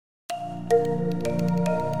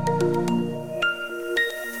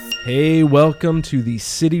Hey, welcome to the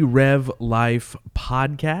City Rev Life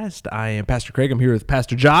podcast. I am Pastor Craig. I'm here with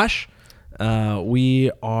Pastor Josh.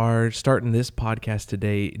 We are starting this podcast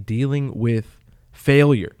today dealing with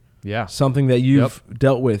failure. Yeah. Something that you've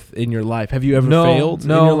dealt with in your life. Have you ever failed in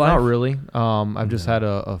your life? No, not really. I've just had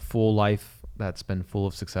a full life that's been full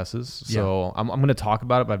of successes. So I'm going to talk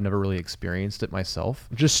about it, but I've never really experienced it myself.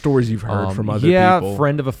 Just stories you've heard from other people. Yeah,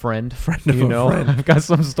 friend of a friend. Friend of a friend. I've got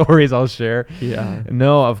some stories I'll share. Yeah.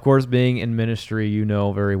 No, of course, being in ministry, you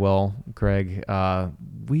know very well, Craig,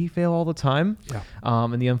 we fail all the time. Yeah.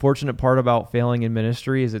 And the unfortunate part about failing in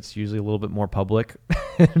ministry is it's usually a little bit more public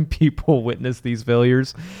and people witness these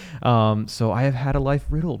failures. So I have had a life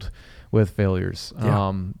riddled with failures.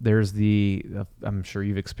 Yeah. There's I'm sure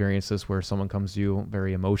you've experienced this, where someone comes to you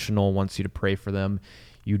very emotional, wants you to pray for them.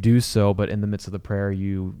 You do so, but in the midst of the prayer,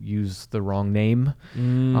 you use the wrong name.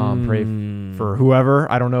 Pray for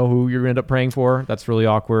whoever. I don't know who you're going to end up praying for. That's really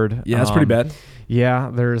awkward. Yeah, that's pretty bad.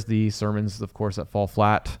 Yeah, there's the sermons, of course, that fall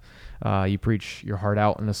flat. You preach your heart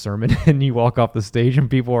out in a sermon and you walk off the stage and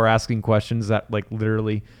people are asking questions that like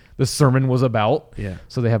literally the sermon was about. Yeah.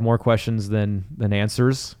 So they have more questions than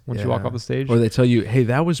answers once you walk off the stage. Or they tell you, hey,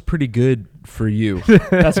 that was pretty good for you.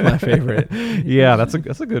 That's my favorite. Yeah, that's a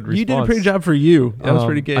good response. You did a pretty job for you. That was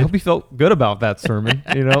pretty good. I hope you felt good about that sermon,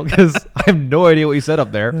 because I have no idea what you said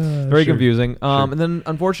up there. Very confusing. And then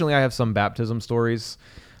unfortunately I have some baptism stories,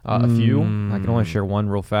 a few. I can only share one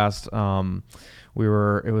real fast. It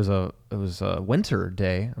was a winter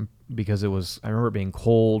day because I remember it being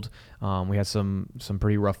cold. We had some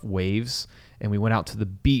pretty rough waves, and we went out to the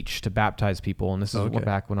beach to baptize people. And this is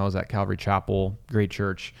back when I was at Calvary Chapel, great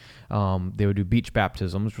church. They would do beach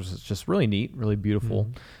baptisms, which was just really neat, really beautiful.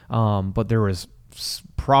 But there was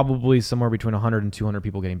probably somewhere between 100 and 200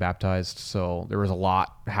 people getting baptized. So there was a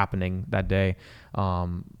lot happening that day.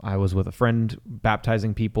 I was with a friend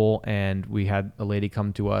baptizing people, and we had a lady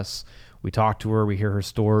come to us. We talk to her, we hear her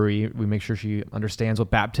story, we make sure she understands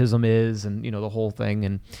what baptism is and, the whole thing.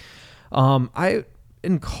 And I,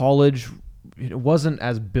 in college, wasn't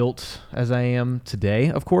as built as I am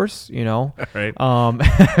today, of course, Right.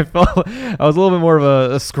 I was a little bit more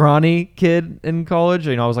of a scrawny kid in college.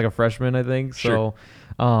 I was like a freshman, I think. Sure.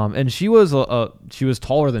 So, and she was she was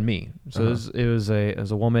taller than me. So it was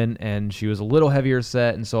a woman, and she was a little heavier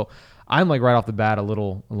set. And so I'm like right off the bat a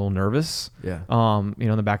little nervous. Yeah.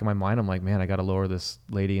 In the back of my mind, I'm like, man, I got to lower this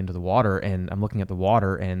lady into the water, and I'm looking at the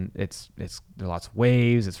water, and there are lots of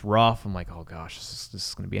waves. It's rough. I'm like, oh gosh, this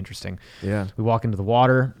is going to be interesting. Yeah. We walk into the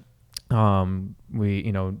water.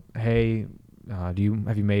 Hey, have you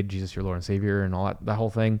made Jesus your Lord and Savior and all that whole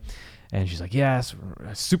thing? And she's like, yes,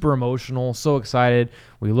 super emotional, so excited.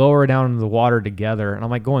 We lower her down into the water together. And I'm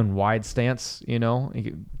like going wide stance,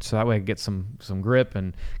 so that way I get some grip,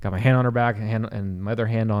 and got my hand on her back and my other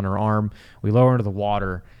hand on her arm. We lower her into the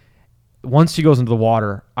water. Once she goes into the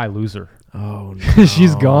water, I lose her. Oh, no.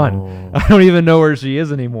 She's gone. I don't even know where she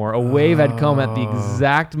is anymore. A wave had come at the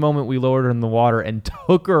exact moment we lowered her in the water and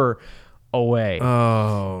took her away.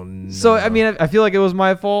 Oh, no. So, I feel like it was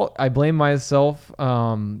my fault. I blame myself.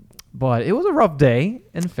 But it was a rough day,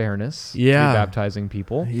 in fairness, to be baptizing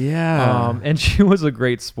people. Yeah. And she was a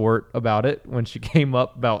great sport about it. When she came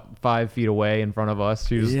up about 5 feet away in front of us,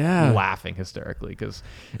 she was laughing hysterically because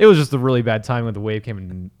it was just a really bad time when the wave came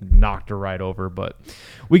and knocked her right over. But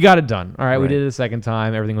we got it done. All right, we did it a second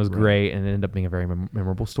time. Everything was great, and it ended up being a very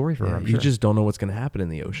memorable story for her. I'm You just don't know what's going to happen in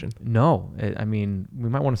the ocean. No. We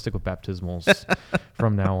might want to stick with baptismals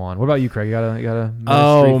from now on. What about you, Craig? You got a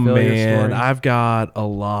ministry failure story? I've got a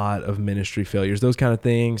lot of ministry failures, those kind of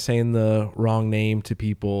things, saying the wrong name to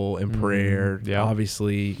people in prayer. Yeah.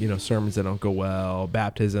 Obviously, sermons that don't go well,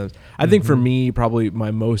 baptisms. I think for me, probably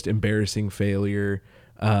my most embarrassing failure,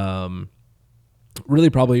 really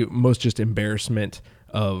probably most just embarrassment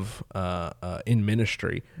of in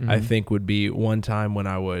ministry, I think would be one time when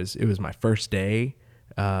it was my first day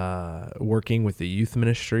working with the youth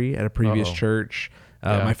ministry at a previous church.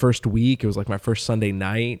 My first week, it was like my first Sunday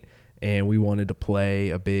night, and we wanted to play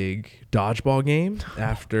a big dodgeball game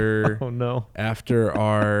after after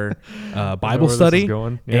our Bible study.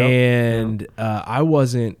 And I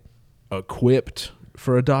wasn't equipped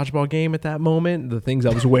for a dodgeball game at that moment. The things I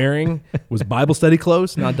was wearing was Bible study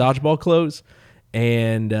clothes, not dodgeball clothes.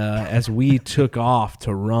 And as we took off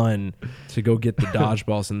to run to go get the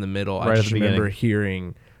dodgeballs in the middle, I just remember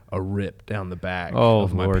hearing a rip down the back Oh,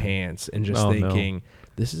 of my Lord. pants and just Oh, no. thinking,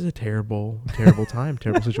 this is a terrible time,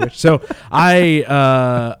 terrible situation. So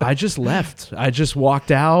I just left. I just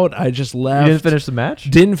walked out. I just left. You didn't finish the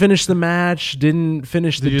match? Didn't finish the match. Didn't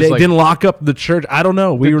finish the Did you day. just, like- Didn't lock up the church. I don't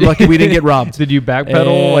know. We were lucky we didn't get robbed. Did you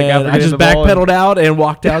backpedal? Like after And I just getting the ball backpedaled out and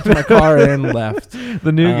walked out to my car and left.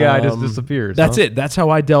 the new guy just Um, disappears. That's huh? it. That's how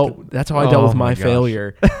I dealt. That's how I dealt Oh with my my gosh.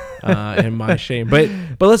 failure and my shame. But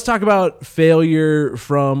let's talk about failure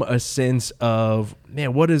from a sense of,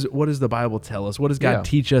 man, what does the Bible tell us? What does God Yeah.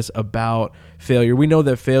 teach us about failure? We know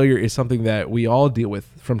that failure is something that we all deal with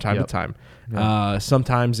from time Yep. to time.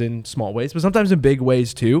 Sometimes in small ways, but sometimes in big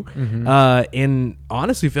ways too. Mm-hmm. And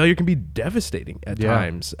honestly, failure can be devastating at Yeah.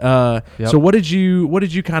 times. Yep. So what did you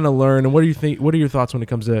kind of learn, and what do you think? What are your thoughts when it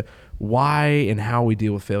comes to why and how we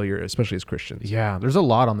deal with failure, especially as Christians? Yeah, there's a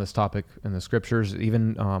lot on this topic in the scriptures,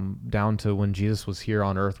 even down to when Jesus was here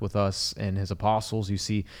on earth with us and his apostles. You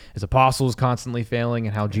see his apostles constantly failing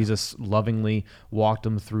and how Jesus lovingly walked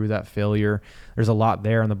them through that failure. There's a lot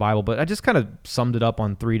there in the Bible, but I just kind of summed it up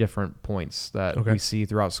on 3 different points that we see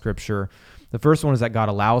throughout scripture. The first one is that God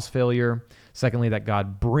allows failure. Secondly, that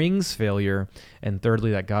God brings failure. And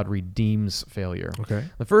thirdly, that God redeems failure. Okay.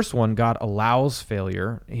 The first one, God allows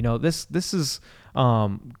failure. You know, this is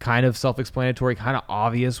kind of self-explanatory, kind of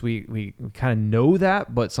obvious. We kind of know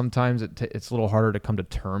that, but sometimes it's a little harder to come to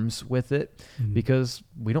terms with it because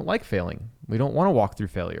we don't like failing. We don't want to walk through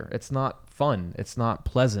failure. It's not fun. It's not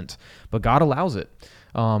pleasant, but God allows it.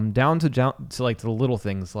 Down to like the little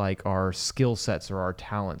things like our skill sets or our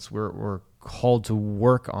talents. We're called to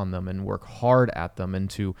work on them and work hard at them and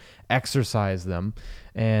to exercise them.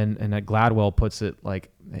 And that Gladwell puts it like,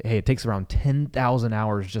 hey, it takes around 10,000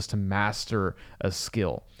 hours just to master a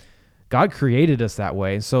skill. God created us that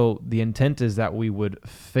way. So the intent is that we would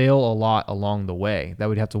fail a lot along the way, that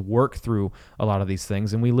we'd have to work through a lot of these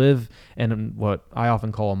things. And we live in what I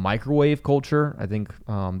often call a microwave culture. I think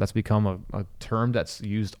that's become a term that's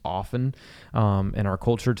used often in our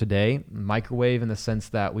culture today. Microwave in the sense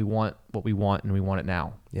that we want what we want and we want it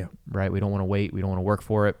now. Yeah. Right? We don't want to wait. We don't want to work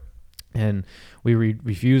for it. And we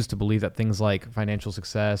refuse to believe that things like financial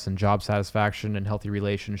success and job satisfaction and healthy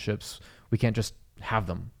relationships, we can't just have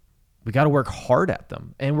them. We got to work hard at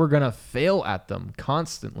them, and we're going to fail at them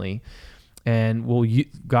constantly. And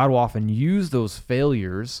God will often use those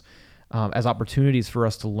failures as opportunities for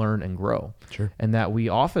us to learn and grow. Sure. And that we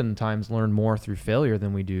oftentimes learn more through failure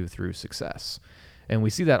than we do through success. And we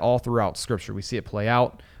see that all throughout Scripture. We see it play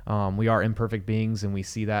out. We are imperfect beings, and we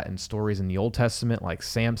see that in stories in the Old Testament like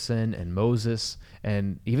Samson and Moses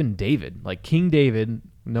and even David. Like King David,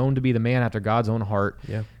 known to be the man after God's own heart,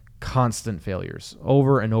 constant failures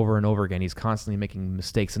over and over and over again. He's constantly making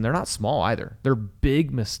mistakes, and they're not small either. They're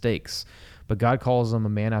big mistakes. But God calls him a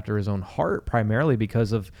man after his own heart primarily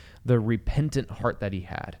because of the repentant heart that he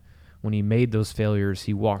had. When he made those failures,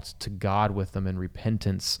 he walked to God with them in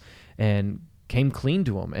repentance and came clean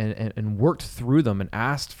to him and worked through them and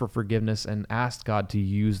asked for forgiveness and asked God to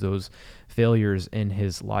use those failures in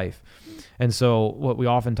his life. And so what we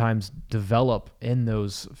oftentimes develop in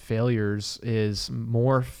those failures is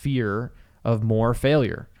more fear of more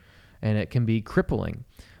failure, and it can be crippling.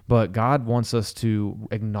 But God wants us to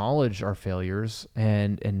acknowledge our failures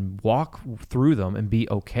and walk through them and be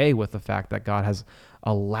okay with the fact that God has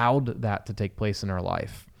allowed that to take place in our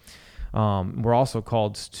life. We're also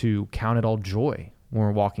called to count it all joy when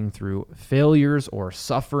we're walking through failures or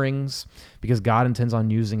sufferings because God intends on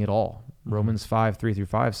using it all. Romans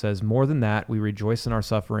 5:3-5 says, more than that, we rejoice in our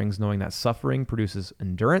sufferings, knowing that suffering produces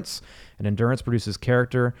endurance, and endurance produces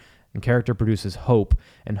character, and character produces hope,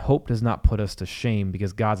 and hope does not put us to shame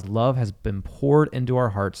because God's love has been poured into our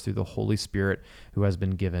hearts through the Holy Spirit who has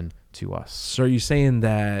been given to us. So are you saying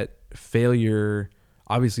that failure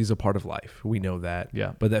obviously is a part of life? We know that.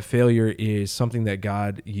 Yeah. But that failure is something that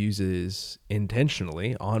God uses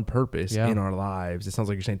intentionally on purpose in our lives. It sounds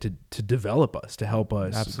like you're saying to develop us, to help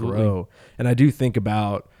us grow. And I do think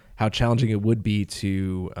about how challenging it would be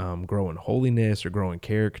to grow in holiness or grow in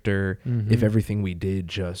character if everything we did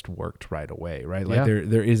just worked right away, right? Like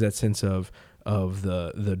there is that sense of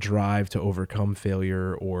the drive to overcome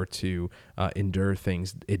failure or to endure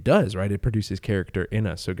things. It does, right? It produces character in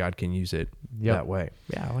us, so God can use it that way.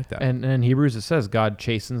 Yeah, I like that. And in Hebrews it says God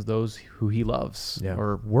chastens those who he loves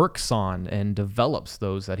or works on and develops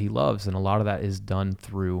those that he loves. And a lot of that is done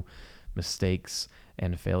through mistakes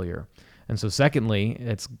and failure. And so secondly,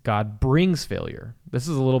 it's God brings failure. This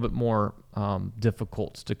is a little bit more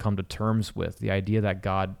difficult to come to terms with, the idea that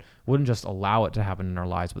God wouldn't just allow it to happen in our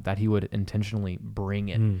lives, but that he would intentionally bring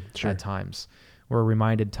it at times. We're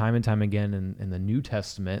reminded time and time again in the New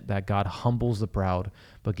Testament that God humbles the proud,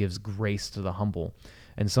 but gives grace to the humble.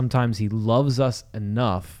 And sometimes he loves us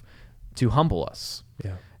enough to humble us.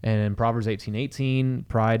 Yeah. And in Proverbs 18:18,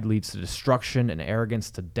 pride leads to destruction and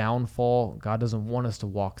arrogance to downfall. God doesn't want us to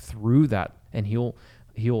walk through that, and he'll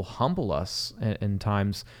humble us in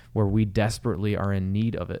times where we desperately are in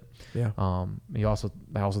need of it. Yeah. I also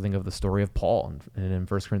think of the story of Paul, and in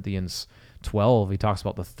 1 Corinthians 12, he talks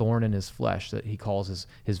about the thorn in his flesh that he calls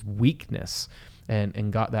his weakness,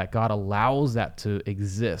 and God allows that to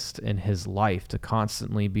exist in his life to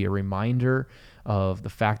constantly be a reminder of the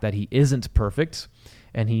fact that he isn't perfect,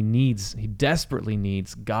 and he desperately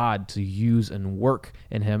needs God to use and work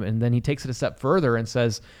in him. And then he takes it a step further and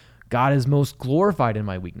says, God is most glorified in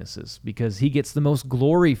my weaknesses because he gets the most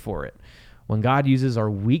glory for it. When God uses our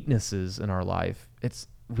weaknesses in our life,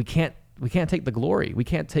 we can't take the glory. We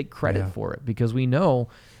can't take credit for it because we know,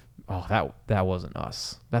 that wasn't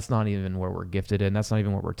us. That's not even where we're gifted in. That's not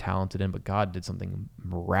even what we're talented in, but God did something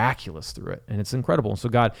miraculous through it. And it's incredible. So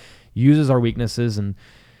God uses our weaknesses, and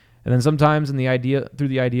then sometimes through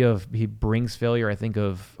the idea of he brings failure, I think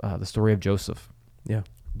of the story of Joseph. Yeah.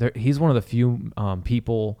 He's one of the few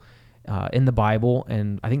people in the Bible,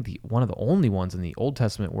 and I think one of the only ones in the Old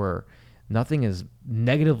Testament where nothing is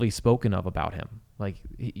negatively spoken of about him. Like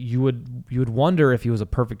you would wonder if he was a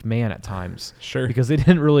perfect man at times. Sure. Because they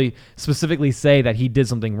didn't really specifically say that he did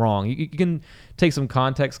something wrong. You can take some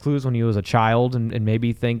context clues when he was a child and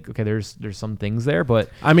maybe think, okay, there's some things there,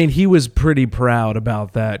 but I mean, he was pretty proud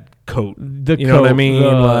about that coat. The you know what I coat, mean?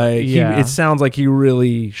 It sounds like he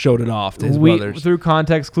really showed it off to his brothers. Through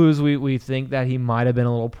context clues, we think that he might have been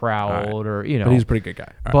a little proud, or but he's a pretty good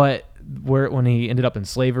guy. But when he ended up in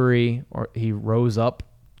slavery, or he rose up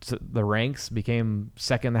to the ranks, became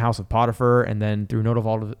second in the house of Potiphar, and then through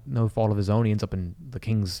no fault of his own, he ends up in the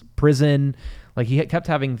king's prison. Like he kept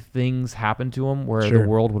having things happen to him where the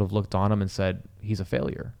world would have looked on him and said, he's a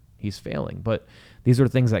failure. He's failing. But these are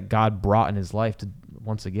things that God brought in his life to,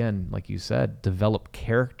 once again, like you said, develop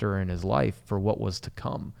character in his life for what was to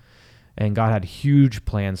come. And God had huge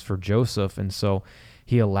plans for Joseph, and so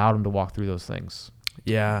he allowed him to walk through those things.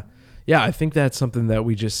 Yeah. Yeah, I think that's something that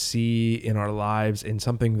we just see in our lives, and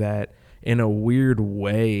something that in a weird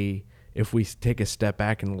way, if we take a step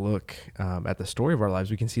back and look at the story of our lives,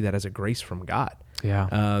 we can see that as a grace from God.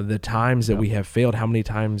 Yeah. The times that we have failed, how many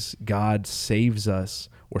times God saves us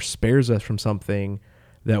or spares us from something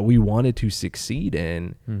that we wanted to succeed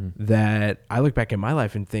in, that I look back in my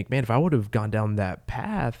life and think, man, if I would have gone down that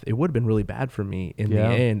path, it would have been really bad for me in the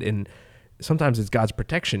end. And sometimes it's God's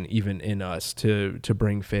protection even in us to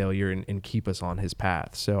bring failure and keep us on his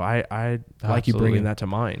path. So I like you bringing that to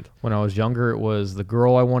mind. When I was younger, it was the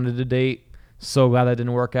girl I wanted to date. So glad that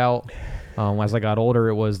didn't work out. As I got older,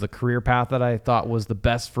 it was the career path that I thought was the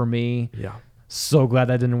best for me. Yeah. So glad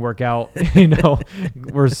that didn't work out.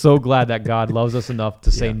 We're so glad that God loves us enough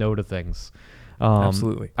to say no to things.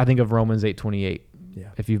 Absolutely. I think of Romans 8:28. Yeah.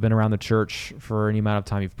 If you've been around the church for any amount of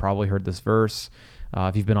time, you've probably heard this verse.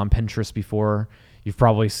 If you've been on Pinterest before, you've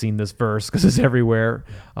probably seen this verse because it's everywhere.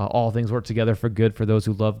 All things work together for good for those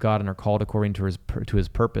who love God and are called according to his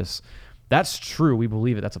purpose. That's true. We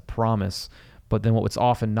believe it. That's a promise. But then what's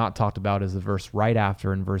often not talked about is the verse right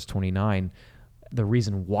after, in verse 29, the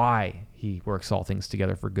reason why he works all things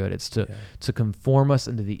together for good. It's to conform us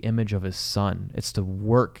into the image of his son. It's to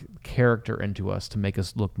work character into us to make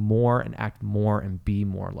us look more and act more and be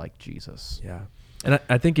more like Jesus. Yeah. And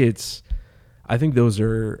I think those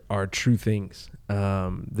are true things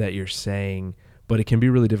that you're saying, but it can be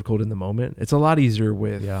really difficult in the moment. It's a lot easier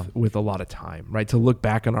with a lot of time, right? To look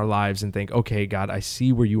back on our lives and think, okay, God, I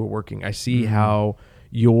see where you were working. I see how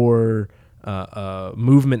your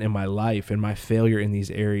movement in my life and my failure in these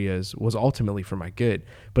areas was ultimately for my good.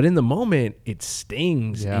 But in the moment, it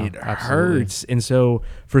stings. It hurts. And so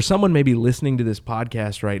for someone maybe listening to this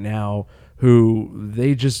podcast right now who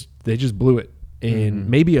they just blew it in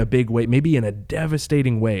maybe a big way, maybe in a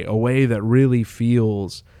devastating way, a way that really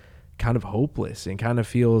feels kind of hopeless and kind of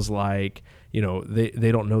feels like,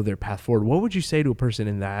 they don't know their path forward. What would you say to a person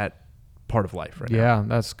in that part of life right now? Yeah,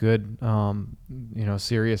 that's good.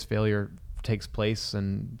 Serious failure takes place,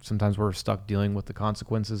 and sometimes we're stuck dealing with the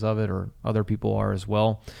consequences of it, or other people are as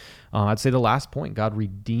well. I'd say the last point, God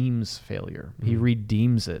redeems failure. He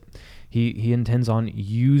redeems it. He intends on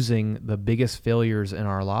using the biggest failures in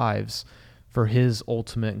our lives for his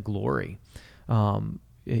ultimate glory.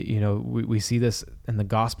 We see this in the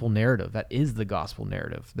gospel narrative. That is the gospel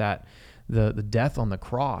narrative, that the death on the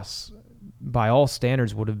cross, by all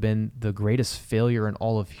standards, would have been the greatest failure in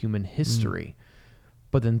all of human history.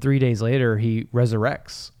 But then 3 days later, he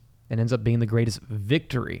resurrects, and ends up being the greatest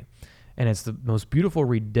victory. And it's the most beautiful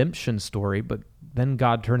redemption story, but then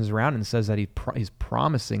God turns around and says that he's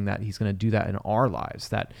promising that he's going to do that in our lives,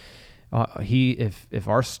 that if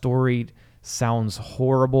our story sounds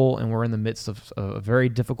horrible and we're in the midst of a very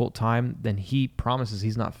difficult time, then he promises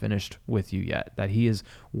he's not finished with you yet, that he is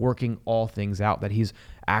working all things out, that he's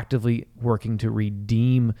actively working to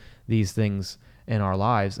redeem these things in our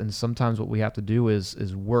lives. And sometimes what we have to do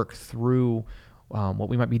is work through what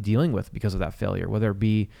we might be dealing with because of that failure, whether it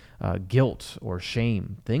be guilt or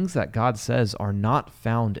shame, things that God says are not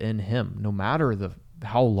found in him, no matter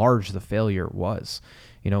how large the failure was.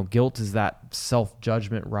 Guilt is that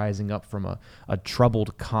self-judgment rising up from a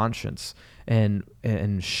troubled conscience, and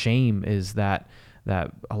shame is that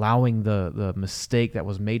allowing the mistake that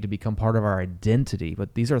was made to become part of our identity.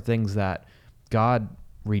 But these are things that God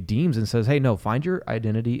redeems and says, hey, no, find your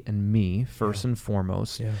identity in me first and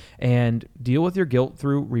foremost, and deal with your guilt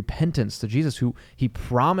through repentance to Jesus, who he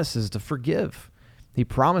promises to forgive. He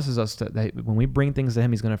promises us that when we bring things to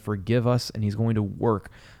him, he's going to forgive us, and he's going to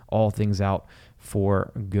work all things out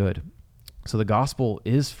for good. So the gospel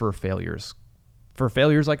is for failures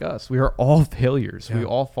like us. We are all failures. We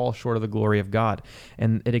all fall short of the glory of God,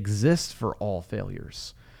 and it exists for all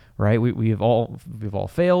failures. Right? We've all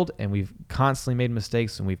failed, and we've constantly made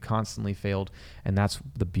mistakes, and we've constantly failed, and that's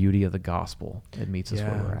the beauty of the gospel. It meets us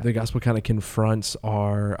where we're at. The gospel kind of confronts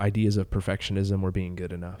our ideas of perfectionism or being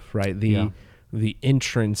good enough, right? The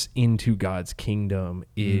entrance into God's kingdom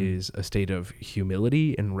is a state of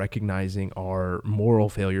humility and recognizing our moral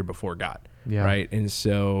failure before God, right? And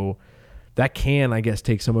so that can, I guess,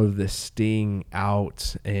 take some of the sting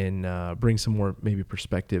out and bring some more maybe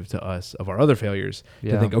perspective to us of our other failures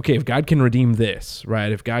to think, okay, if God can redeem this,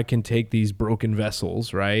 right? If God can take these broken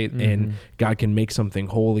vessels, right? And God can make something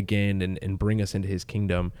whole again and bring us into his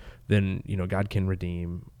kingdom, then, God can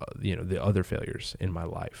redeem, the other failures in my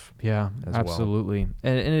life. Yeah, absolutely.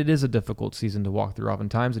 Well. And it is a difficult season to walk through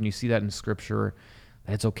oftentimes. And you see that in scripture,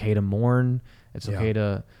 that it's okay to mourn. It's okay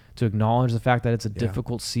to acknowledge the fact that it's a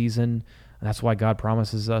difficult season. And that's why God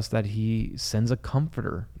promises us that he sends a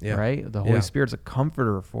comforter, right? The Holy Spirit's a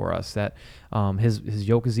comforter for us, that his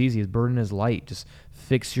yoke is easy, his burden is light. Just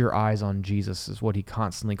fix your eyes on Jesus is what he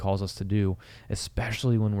constantly calls us to do,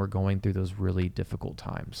 especially when we're going through those really difficult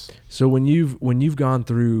times. So when you've gone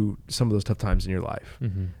through some of those tough times in your life,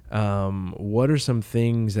 what are some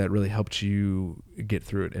things that really helped you get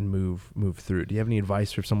through it and move through it? Do you have any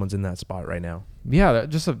advice for if someone's in that spot right now? Yeah,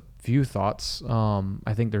 just a few thoughts.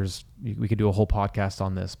 I think we could do a whole podcast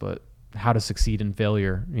on this, but how to succeed in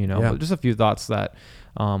failure, but just a few thoughts that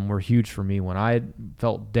were huge for me when I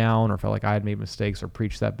felt down or felt like I had made mistakes or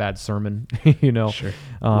preached that bad sermon, Sure.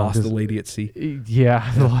 Lost a lady at sea.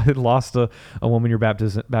 Yeah. Lost a woman you're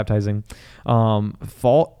baptizing.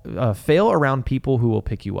 Fail around people who will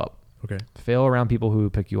pick you up. Okay. Fail around people who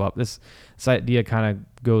pick you up. This idea kind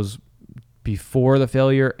of goes before the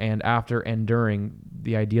failure and after and during,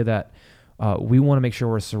 the idea that we want to make sure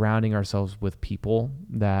we're surrounding ourselves with people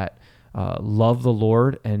that love the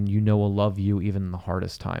Lord and will love you even in the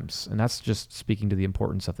hardest times. And that's just speaking to the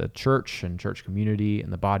importance of the church and church community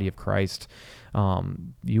and the body of Christ.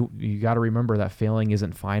 You got to remember that failing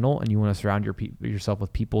isn't final, and you want to surround yourself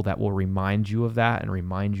with people that will remind you of that and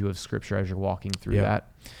remind you of Scripture as you're walking through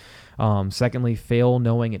that. Secondly, fail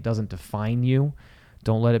knowing it doesn't define you.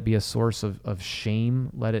 Don't let it be a source of shame.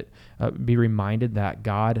 Let it be reminded that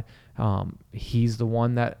God, he's the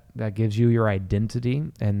one that gives you your identity,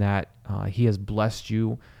 and that he has blessed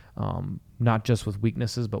you not just with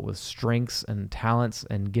weaknesses, but with strengths and talents,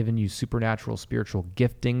 and given you supernatural spiritual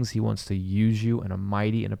giftings. He wants to use you in a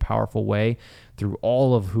mighty and a powerful way through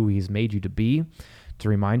all of who he's made you to be, to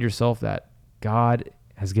remind yourself that God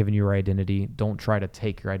has given you your identity. Don't try to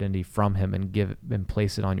take your identity from him and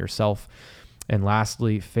place it on yourself. And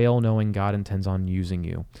lastly, fail knowing God intends on using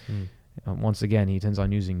you. Once again, he intends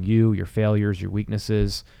on using you, your failures, your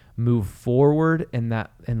weaknesses. Move forward in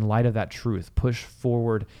light of that truth. Push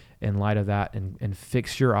forward in light of that, and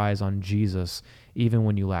fix your eyes on Jesus, even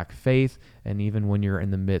when you lack faith and even when you're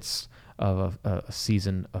in the midst of a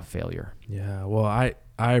season of failure. Yeah, well, I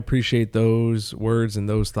appreciate those words and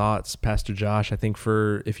those thoughts, Pastor Josh. I think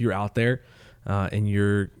if you're out there and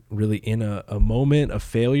you're really in a moment of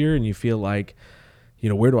failure and you feel like,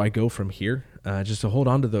 where do I go from here? Just to hold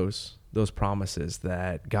on to those promises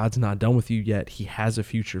that God's not done with you yet. He has a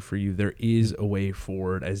future for you. There is a way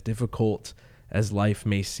forward. As difficult as life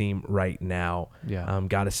may seem right now,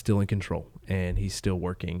 God is still in control, and he's still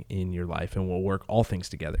working in your life and will work all things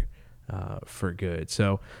together for good.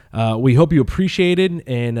 So we hope you appreciated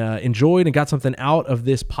and enjoyed and got something out of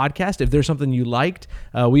this podcast. If there's something you liked,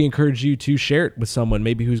 we encourage you to share it with someone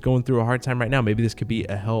maybe who's going through a hard time right now. Maybe this could be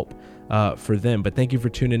a help for them. But thank you for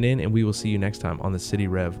tuning in, and we will see you next time on the City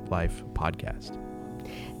Rev Life podcast.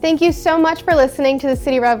 Thank you so much for listening to the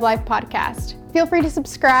City Rev Life podcast. Feel free to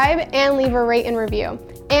subscribe and leave a rate and review.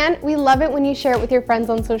 And we love it when you share it with your friends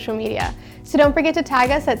on social media. So don't forget to tag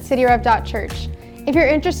us at cityrev.church. If you're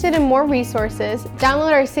interested in more resources,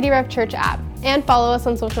 download our City Rev Church app and follow us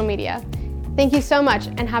on social media. Thank you so much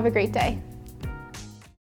and have a great day.